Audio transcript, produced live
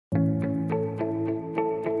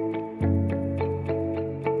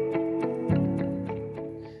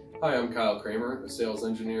I'm Kyle Kramer, a sales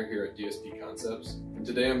engineer here at DSP Concepts, and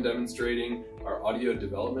today I'm demonstrating our audio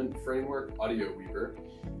development framework, Audio Weaver.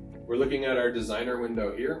 We're looking at our designer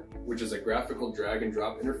window here, which is a graphical drag and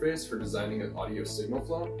drop interface for designing an audio signal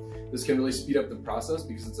flow. This can really speed up the process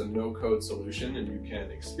because it's a no-code solution and you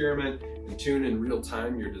can experiment and tune in real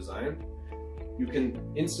time your design. You can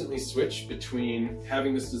instantly switch between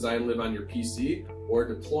having this design live on your PC or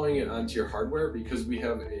deploying it onto your hardware because we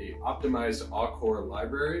have a optimized AU-Core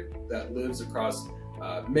library that lives across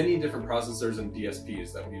many different processors and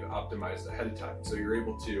DSPs that we've optimized ahead of time. So you're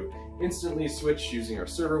able to instantly switch using our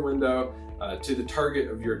server window to the target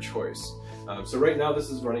of your choice. So right now this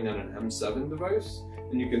is running on an M7 device,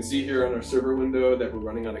 and you can see here on our server window that we're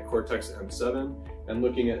running on a Cortex M7 and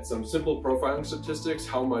looking at some simple profiling statistics,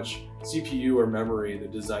 how much CPU or memory the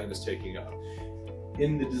design is taking up.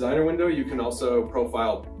 In the designer window, you can also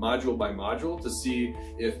profile module by module to see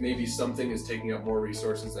if maybe something is taking up more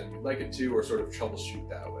resources than you'd like it to, or sort of troubleshoot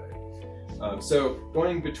that way. So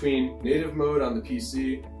going between native mode on the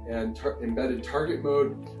PC and embedded target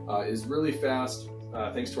mode is really fast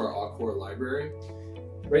thanks to our AU-Core library.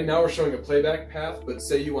 Right now we're showing a playback path, but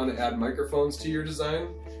say you want to add microphones to your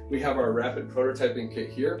design. We have our rapid prototyping kit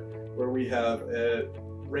here, where we have a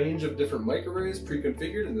range of different mic arrays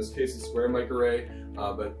pre-configured. In this case, a square mic array,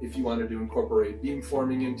 but if you wanted to incorporate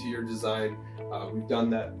beamforming into your design, we've done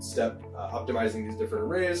that step optimizing these different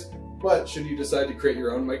arrays. But should you decide to create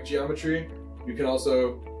your own mic geometry, you can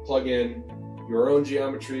also plug in your own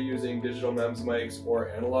geometry using digital MEMS mics or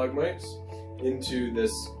analog mics into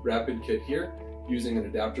this rapid kit here using an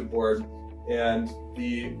adapter board, and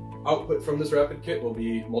the output from this rapid kit will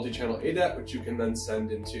be multi-channel ADAT, which you can then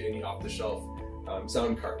send into any off-the-shelf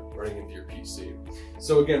sound card running into your PC.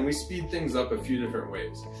 So again, we speed things up a few different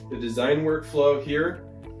ways. The design workflow here,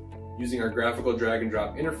 using our graphical drag and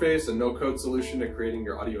drop interface, a no-code solution to creating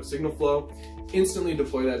your audio signal flow, instantly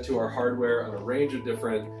deploy that to our hardware on a range of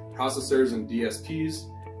different processors and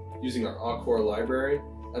DSPs using our AU-Core library.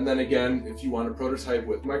 And then again, if you want to prototype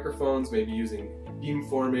with microphones, maybe using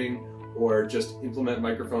beamforming or just implement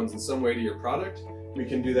microphones in some way to your product, we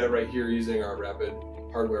can do that right here using our rapid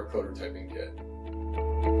hardware prototyping kit.